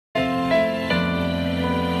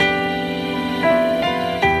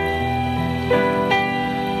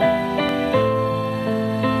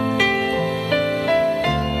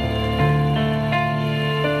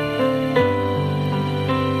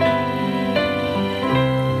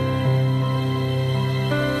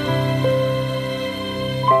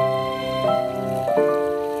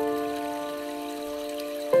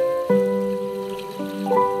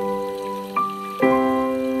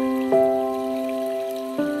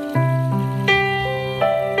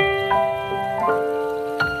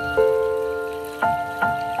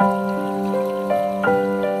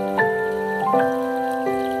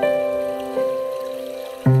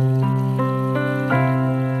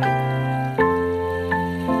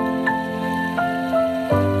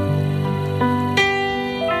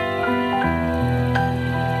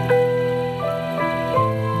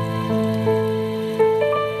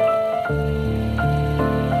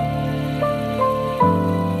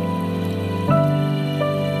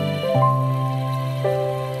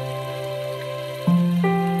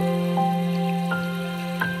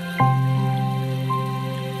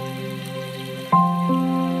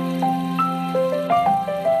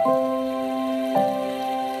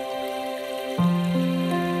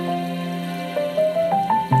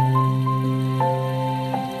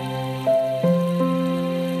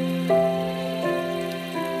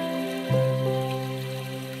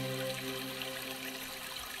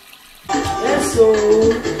so.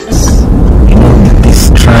 You know, these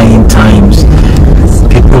trying times,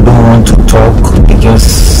 people don't want to talk. They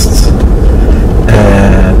just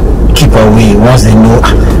keep away once they know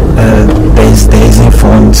there isn't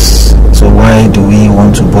funds. So why do we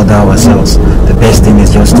want to bother ourselves? The best thing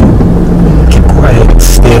is just to keep quiet,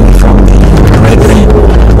 stay away from the brethren.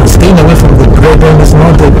 And staying away from the brethren is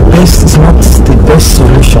not the best. It's not the best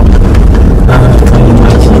solution. Can you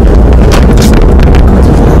imagine?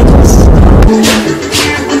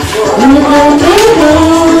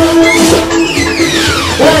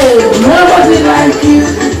 Nobody like you.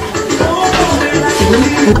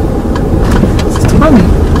 Sister Mommy,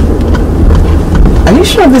 are you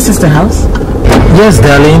sure this is the house? Yes,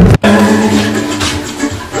 darling.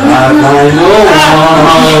 I know.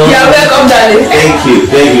 You're welcome, darling. Thank you.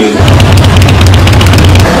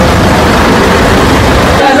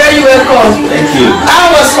 You're very welcome. Thank you.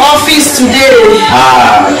 How was office today?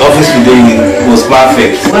 Office today was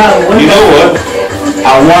perfect. Wow. You know what?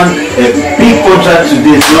 I won a big contract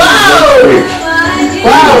today. So Wow.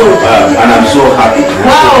 Wow. And I'm so happy.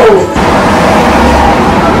 Wow.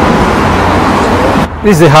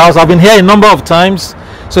 This is the house. I've been here a number of times,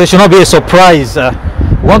 so it should not be a surprise. We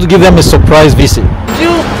want to give them a surprise visit. Did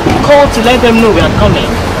you call to let them know we are coming?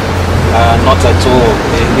 Not at all.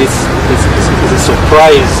 It's a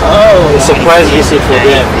surprise. Oh, A surprise visit for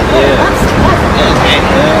them.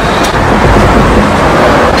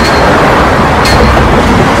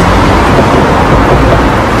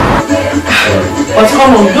 What's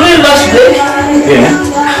come on? Doing lunch today? Yeah.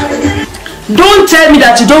 Don't tell me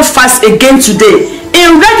that you don't fast again today.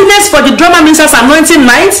 In readiness for the drama minister's anointing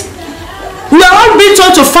night, we are all being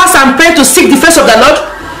told to fast and pray to seek the face of the Lord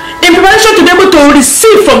in preparation to be able to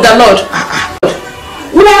receive from the Lord.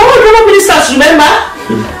 We are all drama ministers, remember?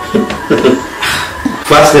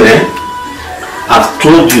 Fasting, I've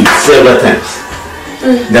told you several times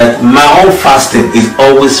that my own fasting is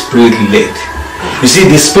always spirit-led. You see,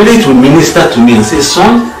 the Spirit will minister to me and say,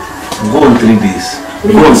 son, go on 3 days,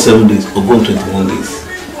 go on 7 days, or go on 21 days.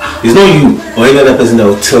 It's not you or any other person that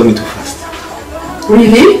will tell me to fast.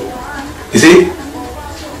 Really? You see,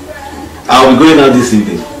 I'll be going out this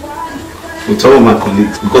evening with some of my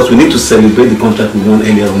colleagues because we need to celebrate the contract we won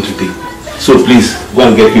earlier on today. So please, go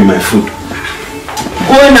and get me my food.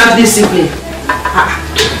 Going out this evening.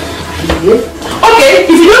 Okay,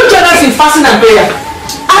 if you don't join us in fasting and prayer,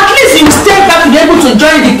 at least you stay back to be able to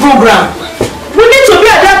join the program. We need to be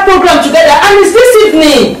at that program together, and it's this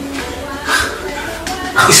evening.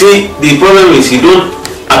 You see, the problem is you don't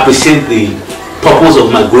appreciate the purpose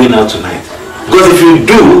of my going out tonight. Because if you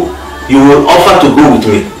do, you will offer to go with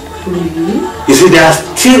me. You see, there are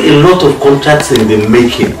still a lot of contracts in the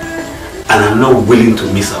making, and I'm not willing to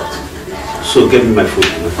miss out. So get me my food.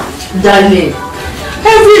 Darling,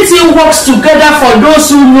 everything works together for those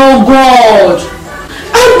who know God.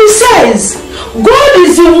 And besides, God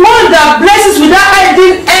is the one that blesses without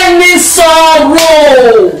hiding any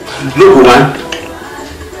sorrow. Look, woman,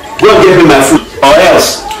 go and get me my food, or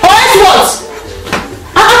else. Or else what?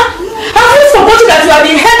 Have you forgotten that you are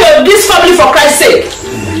the head of this family for Christ's sake?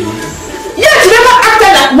 Yet you never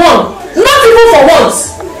acted like one, not even for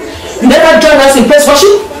once. You never joined us in praise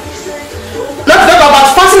worship? Not to talk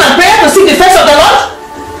about fasting and prayer to seek the face of the Lord?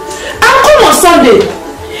 And come on Sunday,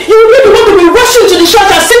 you will be the one to be rushing to the church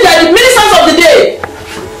and say they are the ministers of the day.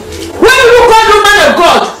 When you call the man of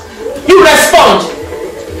God, you respond.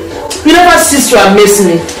 You never cease to amaze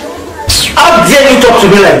me. How dare you talk to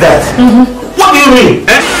me like that? What do you mean?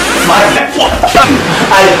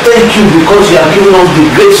 I thank you because you have given us the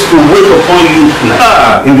grace to wait upon you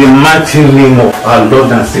tonight. In the mighty name of our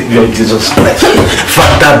Lord and Savior Jesus Christ.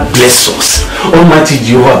 Father, bless us. Almighty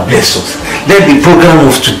Jehovah, bless us. Let the program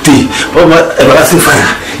of today, everlasting Father,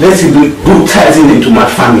 let it be good tithing into my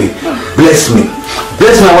family. Bless me.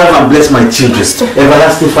 Bless my wife and bless my children.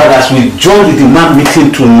 Everlasting Father, as we join the demand meeting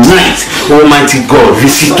tonight, Almighty God,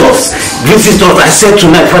 visit us. Visit us. I said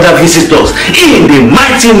tonight, Father, visit us. In the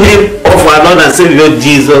mighty name of our Lord and Savior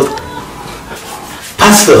Jesus.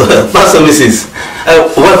 Pastor Mrs.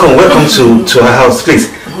 Welcome to our house. Please,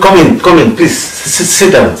 come in, please.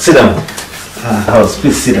 Sit down. House,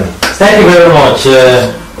 please sit down. Thank you very much,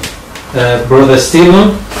 Brother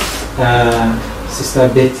Stephen, Sister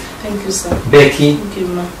Beth. Thank you, sir. Becky, Thank you,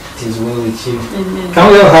 ma. it is well with you. Amen.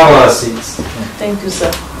 Can we all have our seats? Thank you,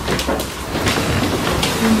 sir.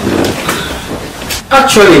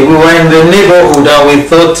 Actually, we were in the neighborhood and we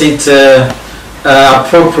thought it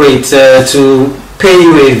appropriate to pay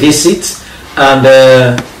you a visit and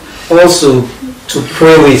also to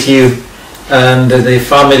pray with you and the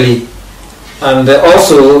family, and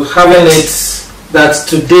also having it that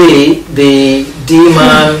today the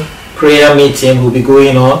D-Man prayer meeting will be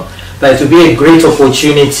going on. That it will be a great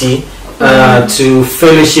opportunity to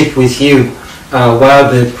fellowship with you while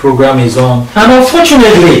the program is on. And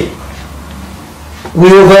unfortunately,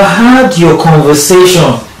 we overheard your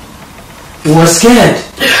conversation. We were scared.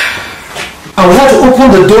 And we had to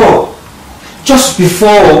open the door just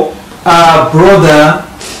before our brother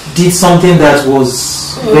did something that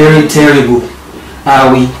was very terrible.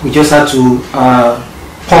 We just had to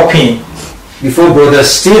pop in before Brother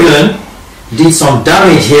Stephen did some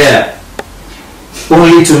damage here,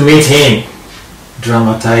 only to meet him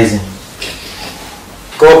dramatizing.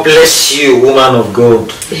 God bless you, woman of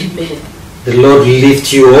God. Amen. The Lord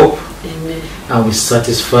lift you up. Amen. And will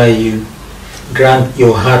satisfy you. Grant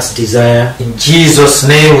your heart's desire. In Jesus'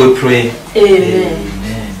 name we pray. Amen.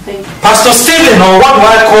 Pastor Stephen, or what do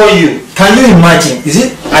I call you? Can you imagine? Is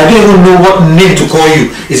it? I don't even know what name to call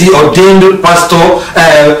you. Is it ordained pastor,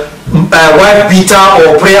 wife beater,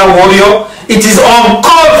 or prayer warrior? It is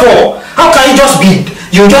uncalled for. How can you just be?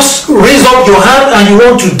 You just raise up your hand and you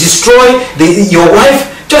want to destroy your wife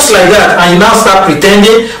just like that, and you now start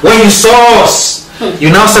pretending. When you saw us, you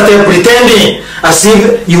now started pretending as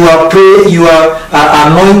if you are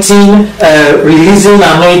anointing, releasing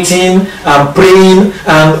anointing, and praying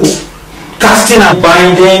and casting and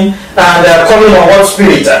binding and calling on one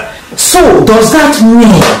spirit. So does that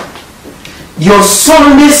mean your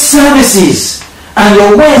Sunday services and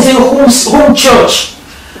your Wednesday home church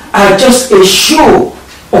are just a show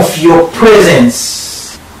of your presence?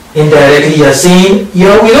 Indirectly you are saying you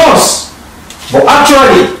are with us, but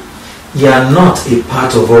actually you are not a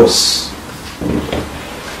part of us.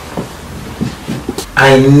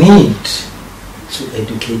 I need to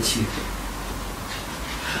educate you.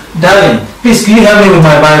 Darling, please can you help me with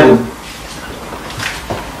my Bible?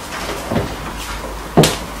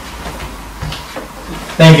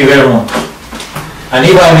 Thank you very much. And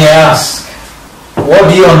if I may ask, what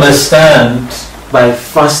do you understand by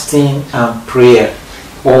fasting and prayer?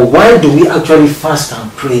 Or why do we actually fast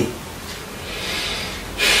and pray?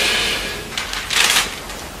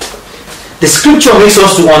 The scripture makes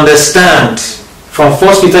us to understand from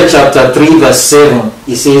 1 Peter chapter 3 verse 7.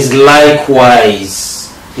 It says, likewise,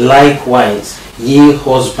 ye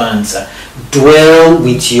husbands, dwell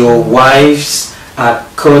with your wives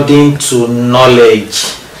according to knowledge,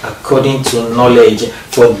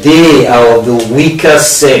 for they are of the weaker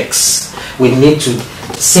sex. We need to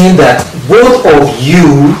see that both of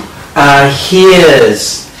you are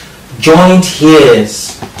heirs, joint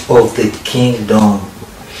heirs of the kingdom.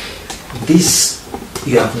 This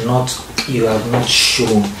you have not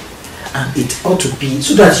shown, and it ought to be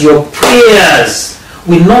so that your prayers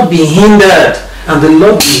will not be hindered, and the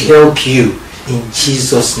Lord will help you in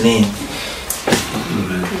Jesus' name.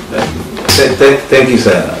 Thank you,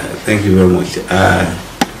 sir. Thank you very much.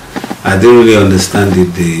 I didn't really understand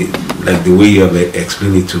it, the way you have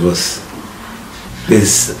explained it to us.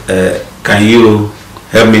 Please, can you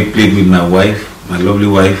help me plead with my wife, my lovely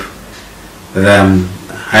wife, that I'm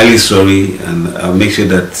highly sorry, and I'll make sure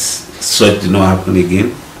that such do not happen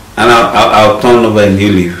again, and I'll turn over a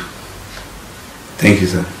new leaf. Thank you,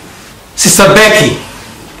 sir. Sister Becky,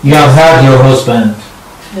 you have heard your husband.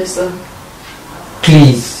 Yes, sir.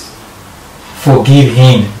 Please forgive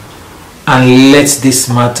him and let this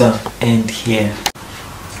matter end here.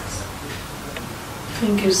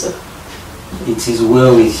 Thank you, sir. It is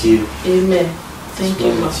well with you. Amen. Thank you,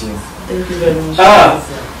 Well ma. with you. Thank you very much.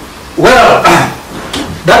 Well,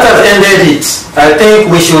 that has ended it. I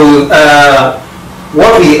think we should,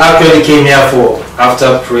 what we actually came here for,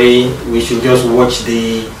 after praying, we should just watch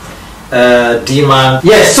the D-Man.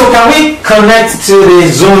 Yes, so can we connect to the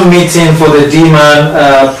Zoom meeting for the D-Man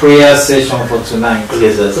prayer session for tonight?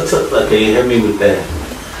 Okay, sir. Can you help me with that?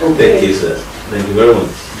 Okay. Thank you, sir. Thank you very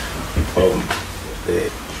much.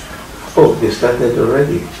 They started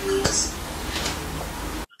already.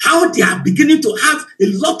 How they are beginning to have a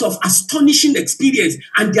lot of astonishing experience,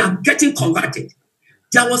 and they are getting converted.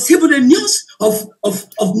 There was even a news of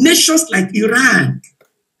nations like Iran,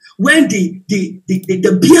 when the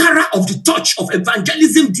bearer of the torch of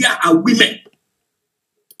evangelism there are women.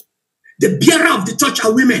 The bearer of the torch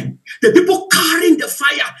are women. The people carrying the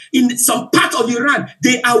fire in some part of Iran,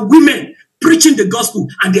 they are women preaching the gospel,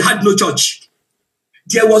 and they had no church.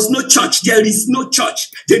 There was no church. There is no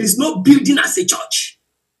church. There is no building as a church.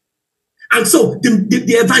 And so the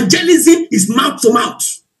evangelism is mouth to mouth.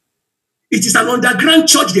 It is an underground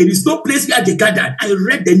church. There is no place where they gathered. I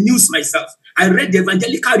read the news myself. I read the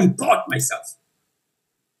evangelical report myself.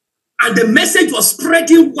 And the message was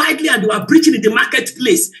spreading widely, and they were preaching in the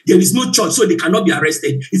marketplace. There is no church, so they cannot be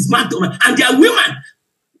arrested. It's man to man. And they are women.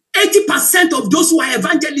 80% of those who are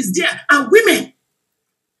evangelists there are women.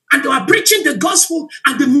 And they were preaching the gospel,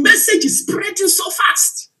 and the message is spreading so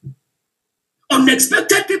fast.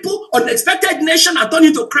 Unexpected people, unexpected nation are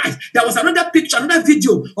turning to Christ. There was another picture, another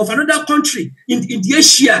video of another country in the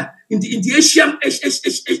Asia, one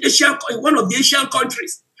of the Asian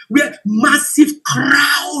countries, where massive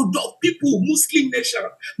crowd of people, Muslim nation,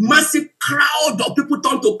 massive crowd of people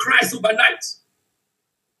turned to Christ overnight.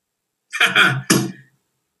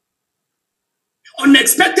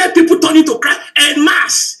 Unexpected people turning to Christ en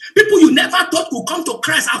masse. People you never thought could come to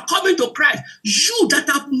Christ are coming to Christ. You that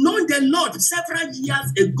have known the Lord several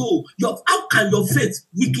years ago, how can your faith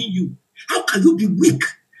weaken you? How can you be weak?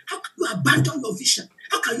 How can you abandon your vision?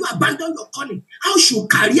 How can you abandon your calling? How should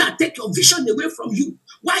career take your vision away from you?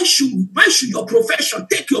 Why should your profession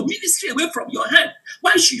take your ministry away from your hand?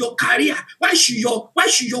 Why should your career, why should your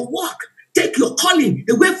work take your calling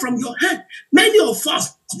away from your hand? Many of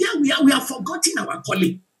us, we have forgotten our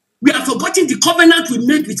calling. We have forgotten the covenant we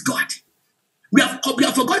made with God. We have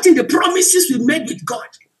forgotten the promises we made with God.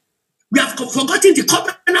 We have forgotten the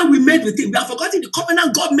covenant we made with Him. We have forgotten the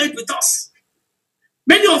covenant God made with us.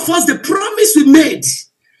 Many of us, the promise we made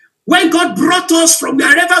when God brought us from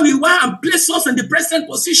wherever we were and placed us in the present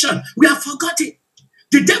position, we have forgotten.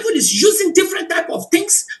 The devil is using different type of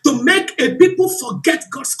things to make a people forget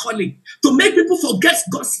God's calling, to make people forget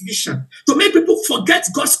God's vision, to make people forget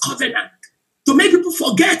God's covenant, to make people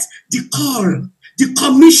forget the call, the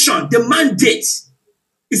commission, the mandate.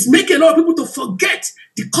 It's making a lot of people to forget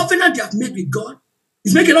the covenant they have made with God.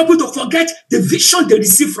 It's making a lot of people to forget the vision they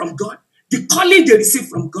receive from God, the calling they receive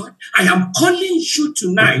from God. I am calling you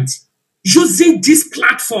tonight, using this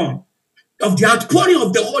platform of the outpouring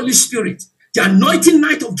of the Holy Spirit, the anointing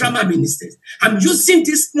night of drama ministers. I'm using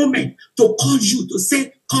this moment to call you to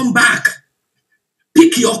say, come back.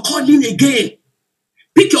 Pick your calling again.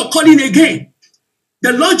 Pick your calling again.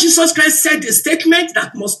 The Lord Jesus Christ said a statement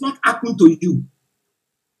that must not happen to you.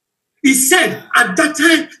 He said at that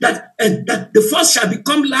time that the first shall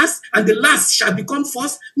become last and the last shall become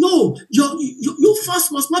first. No, your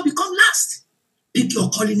first must not become last. Pick your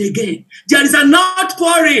calling again. There is an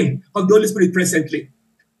outpouring of the Holy Spirit presently.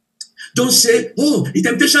 Don't say, oh, the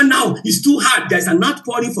temptation now is too hard. There's an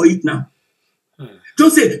outpouring for it now.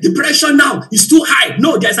 Don't say, the pressure now is too high.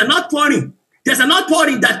 No, there's an outpouring. There's an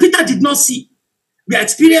outpouring that Peter did not see. We are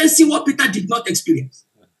experiencing what Peter did not experience.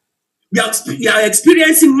 We are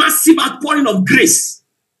experiencing massive outpouring of grace.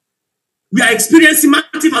 We are experiencing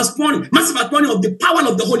massive outpouring of the power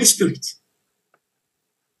of the Holy Spirit.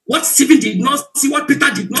 What Stephen did not see, what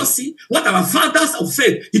Peter did not see, what our fathers of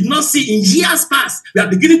faith did not see in years past, we are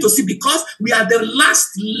beginning to see because we are the last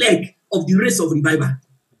leg of the race of revival.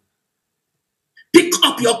 Pick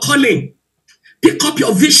up your calling. Pick up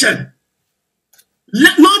your vision.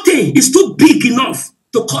 Nothing is too big enough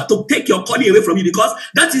to take your calling away from you because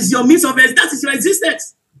that is your means of that is your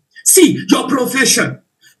existence. See, your profession,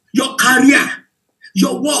 your career,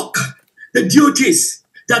 your work, the duties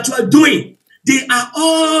that you are doing, they are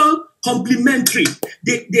all complementary.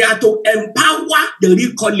 They are to empower the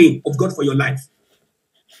real calling of God for your life.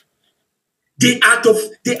 They are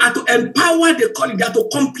to empower the calling. They are to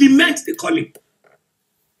complement the calling.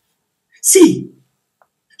 See,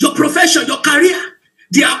 your profession, your career,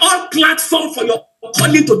 they are all platform for your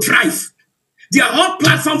calling to thrive. They are all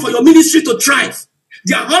platform for your ministry to thrive.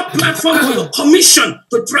 They are all platform for your commission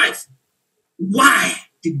to thrive. Why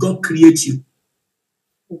did God create you?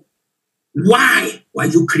 Why were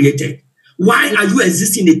you created? Why are you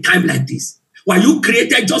existing in a time like this? Were you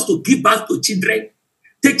created just to give birth to children,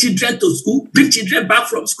 take children to school, bring children back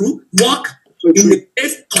from school, work in the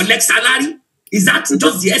place, collect salary? Is that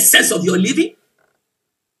just the essence of your living?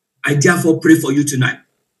 I therefore pray for you tonight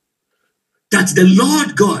that the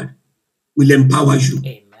Lord God will empower you.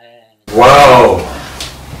 Amen. Wow.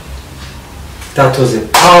 That was a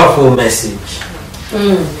powerful message.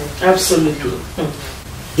 Absolutely.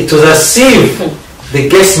 It was as if the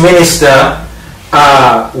guest minister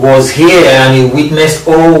was here and he witnessed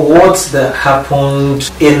all what that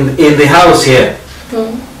happened in the house here.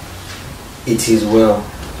 It is well.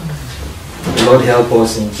 Lord help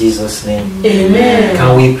us in Jesus' name. Amen.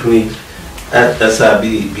 Can we pray?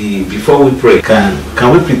 Before we pray,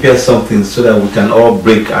 can we prepare something so that we can all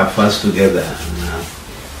break our fast together?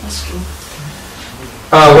 That's true.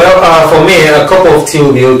 For me, a cup of tea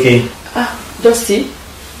will be okay. Just tea?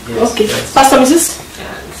 Yes, okay. yes. Pastor Mrs.?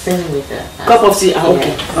 Same with that. Cup of tea?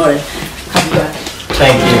 Okay. Yeah. All right. Happy birthday.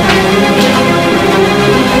 Thank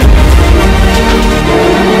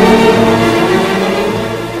you.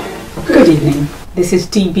 Good evening. This is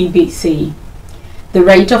DBBC. The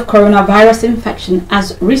rate of coronavirus infection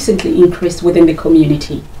has recently increased within the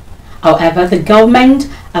community. However, the government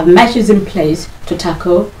have measures in place to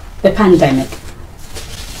tackle the pandemic.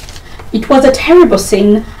 It was a terrible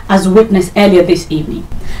scene as witnessed earlier this evening.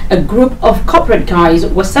 A group of corporate guys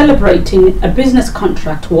were celebrating a business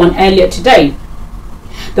contract won earlier today.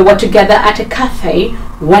 They were together at a cafe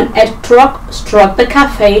when a truck struck the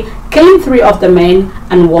cafe, killing 3 of the men,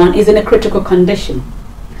 and 1 is in a critical condition.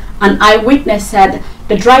 An eyewitness said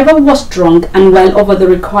the driver was drunk and well over the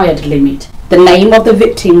required limit. The name of the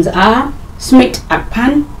victims are Smith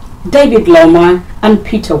Akpan, David Loma, and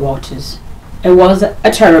Peter Waters. It was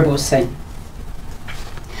a terrible scene.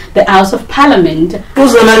 The House of Parliament...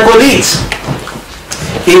 Those are my colleagues.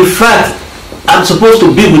 In fact, I'm supposed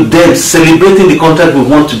to be with them celebrating the contract we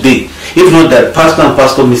won today. If not that Pastor and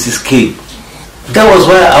Pastor Mrs. K. That was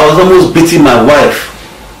why I was almost beating my wife.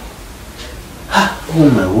 Oh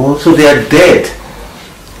my word, so they are dead.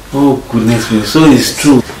 Oh goodness me, so it's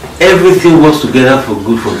true. Everything works together for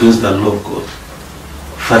good for those that love God.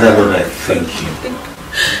 Father Lord, I thank you.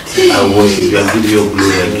 I worship you, I give you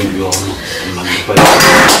glory, I give you honor, I magnify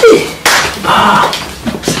you.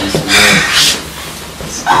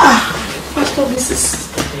 Pastor, this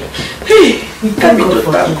is... Hey, we can't be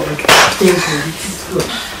done.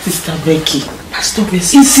 Sister Becky, Pastor,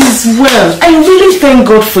 this it is well. I really thank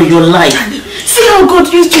God for your life. See how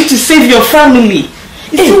God used you to save your family.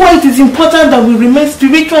 You see why it is important that we remain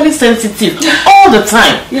spiritually sensitive all the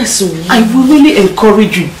time. Yes, I will really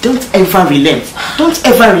encourage you, don't ever relent. Don't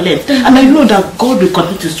ever relent. And I know that God will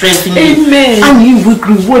continue to strengthen you. Amen. And He will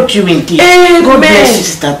reward you indeed. Amen. God bless you,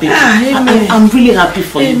 Sister Becky. I'm really happy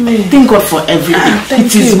for you. Thank God for everything.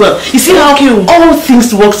 It is well. You see how all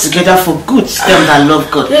things work together for good to them that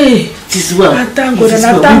love God. It is well. I thank God, and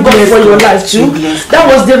I thank God for your life too. That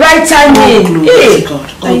was the right timing. Hey,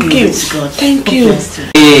 thank you. Thank you.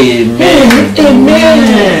 Amen.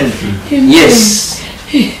 Amen. Yes.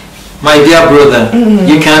 My dear brother,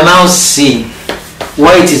 you can now see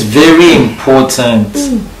why it is very important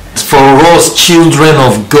for us, children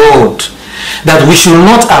of God, that we should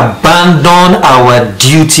not abandon our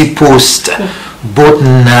duty post both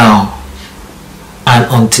now and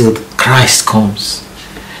until Christ comes.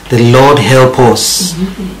 The Lord help us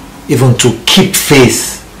even to keep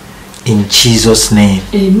faith in Jesus' name.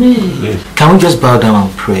 Amen. Can we just bow down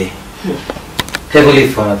and pray? Heavenly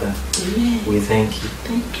Father, we thank you.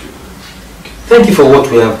 Thank you. Thank you for what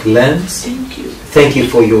we have learned. Thank you. Thank you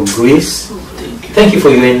for your grace. Thank you. Thank you for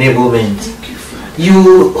your enablement. Thank you, Father.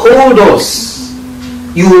 You hold us.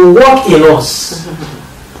 You work in us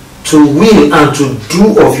to will and to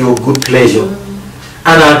do of your good pleasure.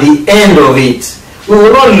 And at the end of it, we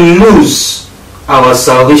will not lose our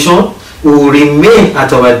salvation. We will remain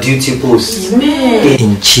at our duty post. Amen.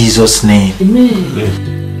 In Jesus' name.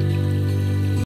 Amen.